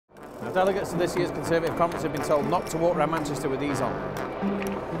Delegates of this year's Conservative conference have been told not to walk around Manchester with these on,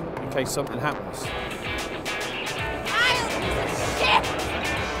 in case something happens.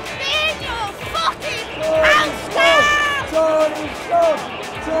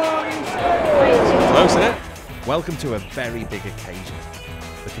 Close, isn't it? Welcome to a very big occasion.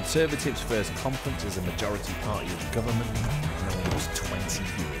 The Conservatives' first conference as a majority party of government in almost 20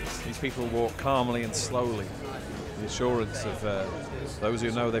 years. These people walk calmly and slowly, the assurance of those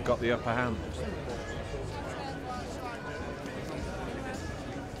who know they've got the upper hand.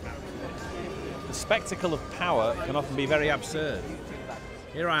 The spectacle of power can often be very absurd.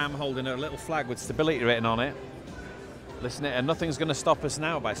 Here I am holding a little flag with stability written on it. Listen to it, and nothing's going to stop us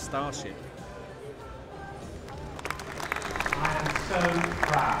now by Starship. I am so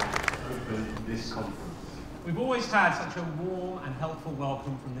proud to open this conference. We've always had such a warm and helpful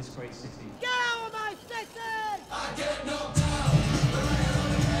welcome from this great city. Go, my city! I get knocked down.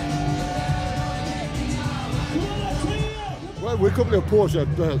 Well, we're completely opposed to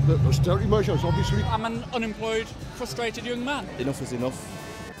the austerity measures, obviously. I'm an unemployed, frustrated young man. Enough is enough.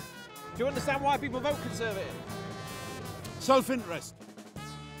 Do you understand why people vote Conservative? Self-interest.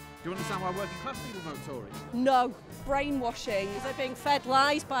 Do you understand why working class people vote Tory? No. Brainwashing. They're being fed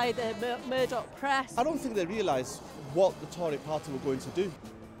lies by the Murdoch press. I don't think they realise what the Tory party were going to do.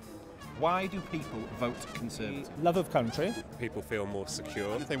 Why do people vote Conservative? Love of country. People feel more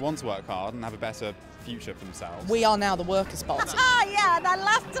secure. If they want to work hard and have a better future for themselves. We are now the workers' party. Ah, yeah, that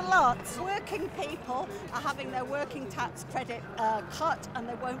lasts a lot. Working people are having their working tax credit cut and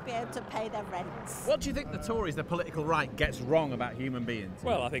they won't be able to pay their rents. What do you think the Tories, the political right, gets wrong about human beings?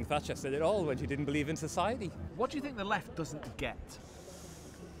 Well, I think Thatcher said it all when she didn't believe in society. What do you think the left doesn't get?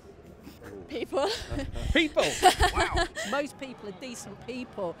 People. People? Wow. Most people are decent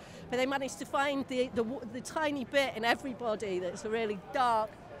people, but they manage to find the tiny bit in everybody that's a really dark,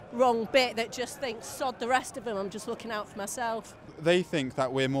 wrong bit that just thinks, sod the rest of them, I'm just looking out for myself. They think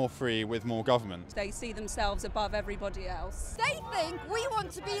that we're more free with more government. They see themselves above everybody else. They think we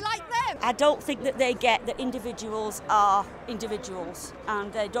want to be like them. I don't think that they get that individuals are individuals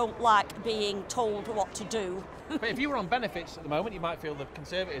and they don't like being told what to do. But if you were on benefits at the moment, you might feel the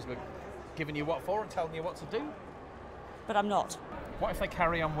Conservatives were giving you what for and telling you what to do. But I'm not. What if they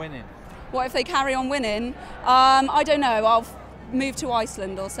carry on winning? What if they carry on winning? I don't know. I'll move to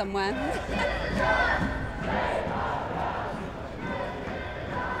Iceland or somewhere.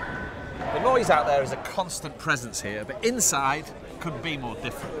 The noise out there is a constant presence here, but inside couldn't be more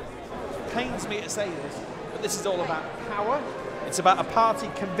different. It pains me to say this, but this is all about power. It's about a party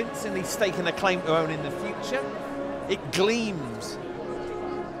convincingly staking a claim to own in the future. It gleams.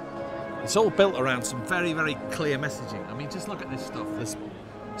 It's all built around some very, very clear messaging. I mean, just look at this stuff. There's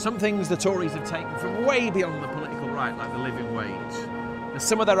some things the Tories have taken from way beyond the political right, like the living wage. There's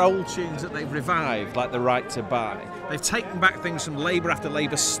some of their old tunes that they've revived, like the right to buy. They've taken back things from Labour after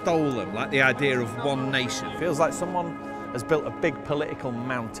Labour stole them, like the idea of one nation. It feels like someone has built a big political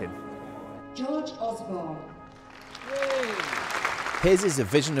mountain. George Osborne. His is a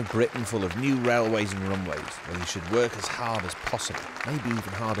vision of Britain full of new railways and runways, where you should work as hard as possible, maybe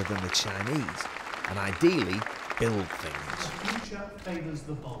even harder than the Chinese, and ideally build things. The future favours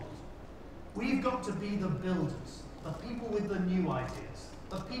the bold. We've got to be the builders, the people with the new ideas,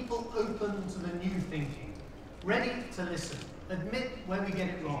 the people open to the new thinking, ready to listen, admit when we get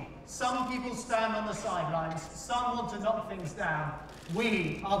it wrong. Some people stand on the sidelines, some want to knock things down.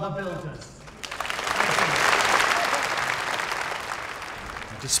 We are the builders.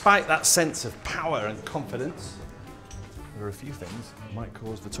 Despite that sense of power and confidence, there are a few things that might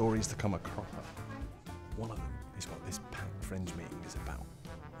cause the Tories to come a cropper. One of them is what this packed fringe meeting is about: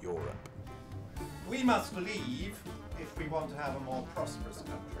 Europe. We must leave if we want to have a more prosperous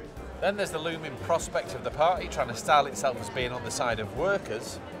country. Then there's the looming prospect of the party trying to style itself as being on the side of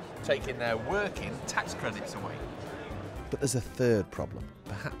workers, taking their working tax credits away. But there's a third problem,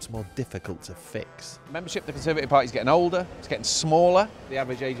 perhaps more difficult to fix. Membership of the Conservative Party is getting older, it's getting smaller. The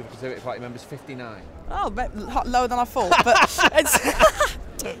average age of a Conservative Party member is 59. Oh, a bit lower than I thought, but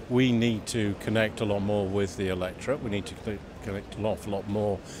it's... We need to connect a lot more with the electorate. We need to connect an awful lot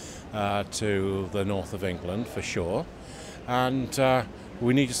more to the north of England, for sure. And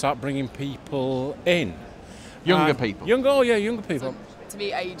we need to start bringing people in. Younger people? Younger people. To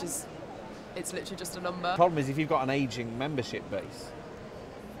me, age is... it's literally just a number. The problem is if you've got an ageing membership base,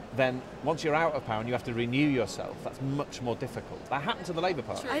 then once you're out of power and you have to renew yourself, that's much more difficult. That happened to the Labour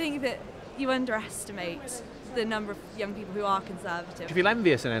Party. I think that you underestimate the number of young people who are Conservative. Do you feel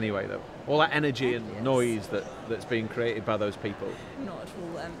envious in any way, though? All that energy and noise that's being created by those people? Not at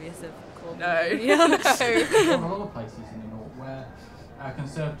all envious of Corbynmania. No. There are a lot of places in the north where a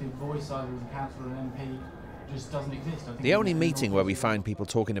Conservative voice, either as a councillor or an MP, just doesn't exist. I think The only meeting where we find people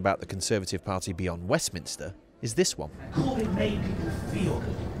talking about the Conservative Party beyond Westminster is this one. Corbyn made people feel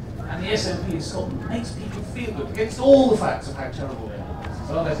good, and the SNP in Scotland makes people feel good against all the facts of how terrible they are.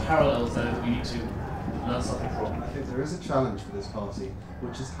 So there's parallels there that we need to learn something from. I think there is a challenge for this party,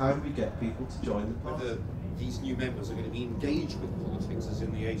 which is how do we get people to join the party? Whether these new members are going to be engaged with politics as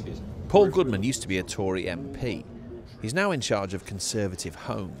in the 80s. Paul Goodman used to be a Tory MP. He's now in charge of Conservative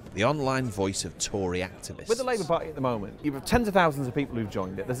Home, the online voice of Tory activists. With the Labour Party at the moment, you have tens of thousands of people who've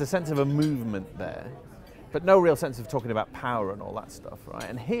joined it. There's a sense of a movement there, but no real sense of talking about power and all that stuff, right?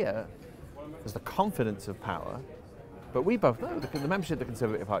 And here, there's the confidence of power, but we both know the membership of the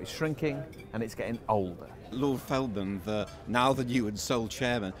Conservative Party is shrinking and it's getting older. Lord Feldman, now the new and sole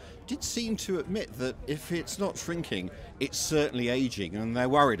chairman, did seem to admit that if it's not shrinking, it's certainly ageing, and they're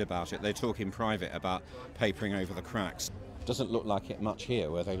worried about it. They talk in private about papering over the cracks. Doesn't look like it much here,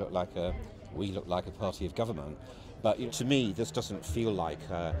 where we look like a party of government. But to me, this doesn't feel like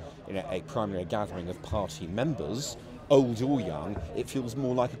a primary gathering of party members, old or young. It feels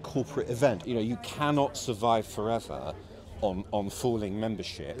more like a corporate event. You cannot survive forever on falling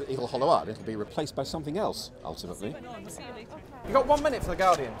membership. It'll hollow out. It'll be replaced by something else, ultimately. You've got 1 minute for The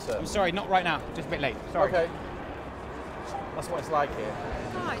Guardian, sir. I'm sorry, not right now. Just a bit late. Sorry. Okay. That's what it's like here.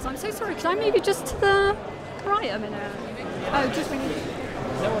 Guys, I'm so sorry. Could I move you just to the right a minute? Oh, just really.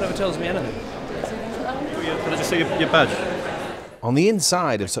 No one ever tells me anything. Can I just see your badge? On the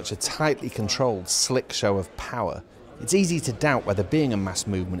inside of such a tightly controlled, slick show of power, it's easy to doubt whether being a mass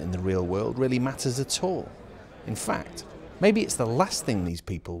movement in the real world really matters at all. In fact, maybe it's the last thing these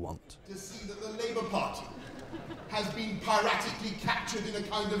people want. To see that the Labour Party has been piratically captured in a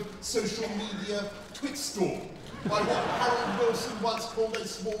kind of social media twitstorm by what Harold Wilson once called a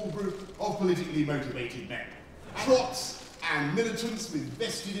small group of politically motivated men. Trots and militants with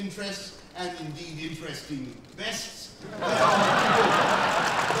vested interests, and indeed interesting vests. They are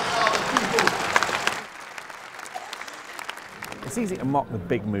the people. It's easy to mock the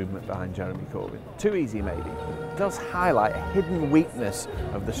big movement behind Jeremy Corbyn. Too easy, maybe. It does highlight a hidden weakness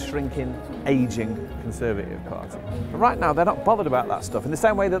of the shrinking, ageing Conservative Party. But right now, they're not bothered about that stuff. In the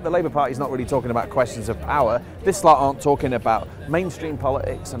same way that the Labour Party is not really talking about questions of power, this lot aren't talking about mainstream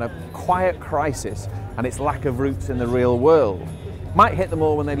politics and a quiet crisis and its lack of roots in the real world. Might hit them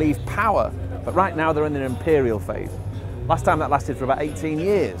all when they leave power, but right now they're in their imperial phase. Last time that lasted for about 18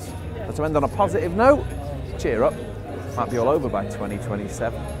 years. But to end on a positive note, cheer up. Might be all over by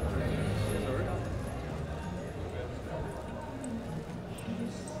 2027.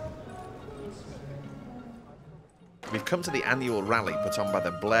 We've come to the annual rally put on by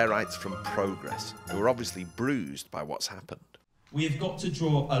the Blairites from Progress, who are obviously bruised by what's happened. We have got to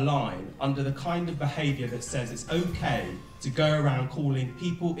draw a line under the kind of behaviour that says it's okay to go around calling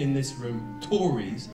people in this room Tories